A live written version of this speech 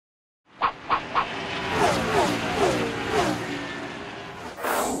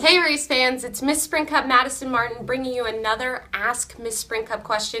Hey race fans, it's Miss Spring Cup Madison Martin bringing you another Ask Miss Spring Cup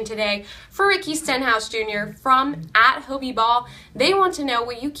question today for Ricky Stenhouse Jr. from at Hobie Ball. They want to know,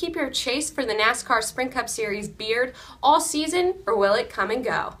 will you keep your chase for the NASCAR Spring Cup Series beard all season, or will it come and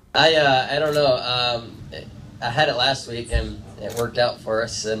go? I don't know. I had it last week and it worked out for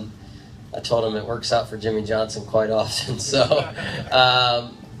us, and I told him it works out for Jimmy Johnson quite often. So I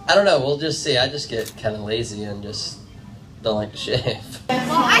don't know. We'll just see. I just get kind of lazy and just don't like to shave.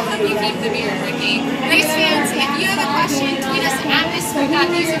 Well, I hope you keep the beard, Ricky. Race fans, if you have a question, tweet us at Miss Spring Cup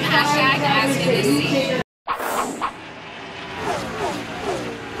using the hashtag AskMSC.